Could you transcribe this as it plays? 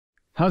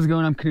How's it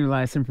going? I'm Canoe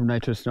Lyson from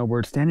Nitro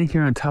Snowboard, standing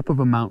here on top of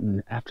a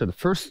mountain after the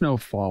first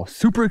snowfall.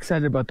 Super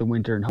excited about the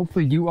winter, and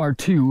hopefully you are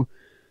too,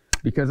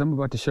 because I'm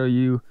about to show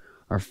you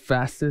our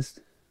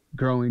fastest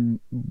growing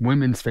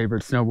women's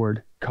favorite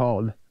snowboard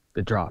called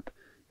the Drop.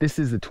 This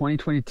is the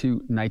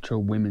 2022 Nitro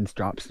Women's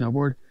Drop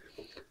snowboard.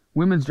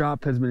 Women's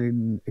Drop has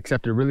been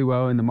accepted really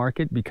well in the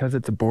market because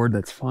it's a board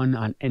that's fun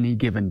on any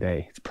given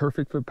day. It's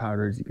perfect for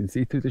powders. You can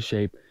see through the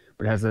shape,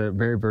 but it has a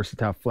very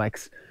versatile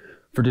flex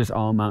for just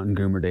all mountain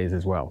groomer days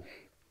as well.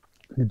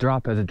 The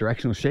Drop has a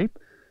directional shape,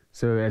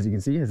 so as you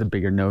can see, it has a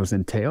bigger nose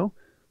and tail,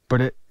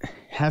 but it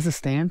has a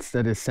stance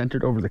that is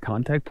centered over the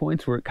contact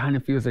points where it kind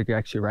of feels like you're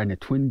actually riding a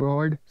twin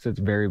board, so it's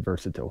very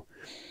versatile.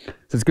 So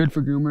it's good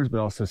for groomers, but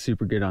also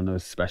super good on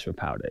those special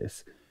pow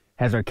days. It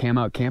has our cam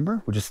out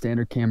camber, which is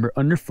standard camber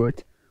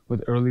underfoot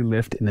with early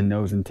lift in the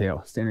nose and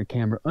tail. Standard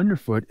camber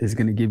underfoot is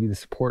going to give you the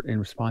support and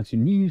response you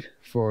need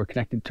for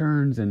connected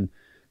turns and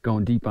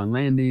going deep on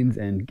landings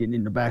and getting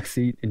in the back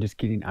seat and just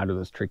getting out of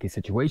those tricky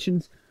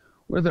situations,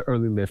 where the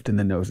early lift in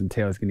the nose and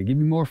tail is going to give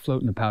you more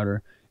float in the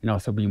powder and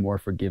also be more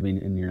forgiving,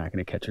 and you're not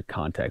going to catch your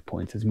contact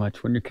points as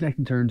much when you're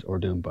connecting turns or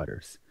doing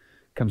butters.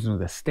 Comes in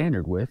with a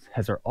standard width,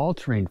 has our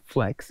all-terrain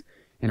flex,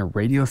 and a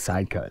radial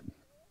side cut.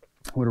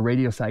 What a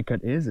radial side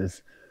cut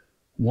is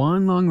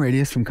one long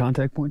radius from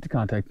contact point to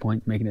contact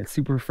point, making it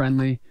super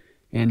friendly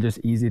and just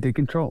easy to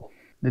control.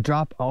 The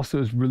Drop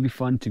also is really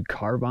fun to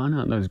carve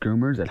on those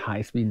groomers at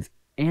high speeds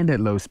and at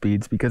low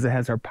speeds because it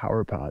has our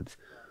power pods.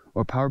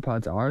 What power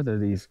pods are, they're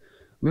these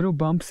little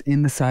bumps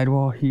in the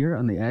sidewall here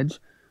on the edge,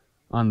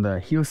 on the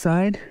heel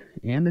side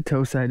and the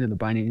toe side of the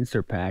binding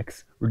insert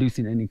packs,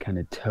 reducing any kind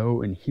of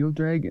toe and heel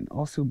drag and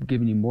also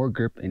giving you more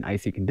grip in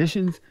icy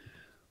conditions.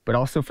 But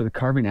also for the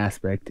carving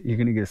aspect, you're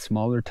going to get a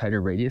smaller,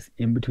 tighter radius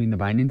in between the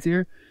bindings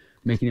here,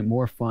 making it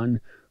more fun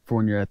for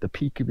when you're at the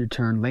peak of your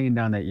turn, laying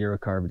down that Euro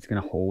carve. It's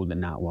going to hold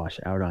and not wash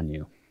out on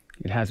you.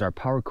 It has our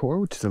power core,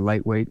 which is a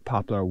lightweight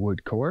poplar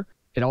wood core.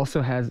 It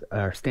also has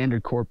our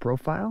standard core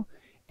profile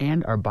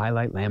and our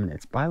bi-light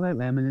laminates. Bi-light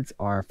laminates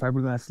are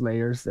fiberglass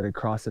layers that are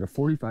crossed at a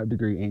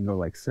 45-degree angle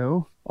like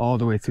so, all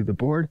the way through the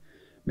board,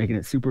 making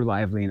it super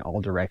lively in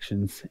all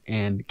directions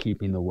and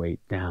keeping the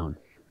weight down.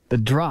 The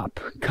Drop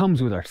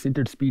comes with our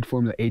sintered Speed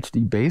Formula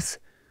HD base.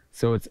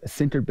 So it's a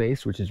sintered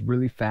base, which is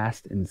really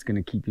fast and it's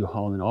going to keep you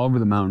hauling all over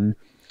the mountain.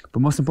 But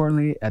most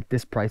importantly, at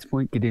this price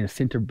point, getting a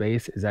sintered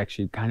base is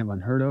actually kind of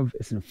unheard of.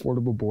 It's an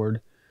affordable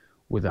board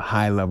with a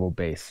high level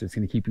base. So it's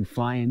going to keep you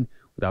flying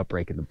without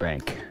breaking the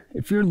bank.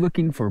 If you're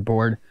looking for a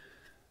board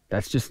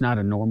that's just not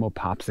a normal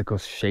popsicle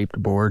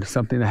shaped board,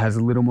 something that has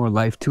a little more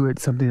life to it,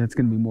 something that's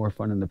going to be more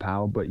fun in the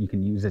pow but you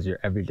can use as your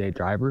everyday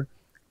driver,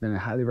 then I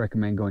highly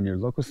recommend going to your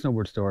local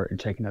snowboard store and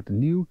checking out the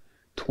new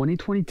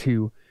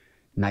 2022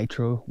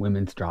 Nitro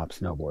Women's Drop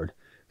snowboard.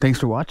 Thanks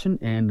for watching,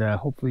 and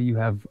hopefully you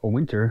have a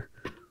winter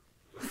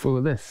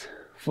full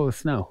of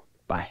snow.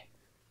 Bye.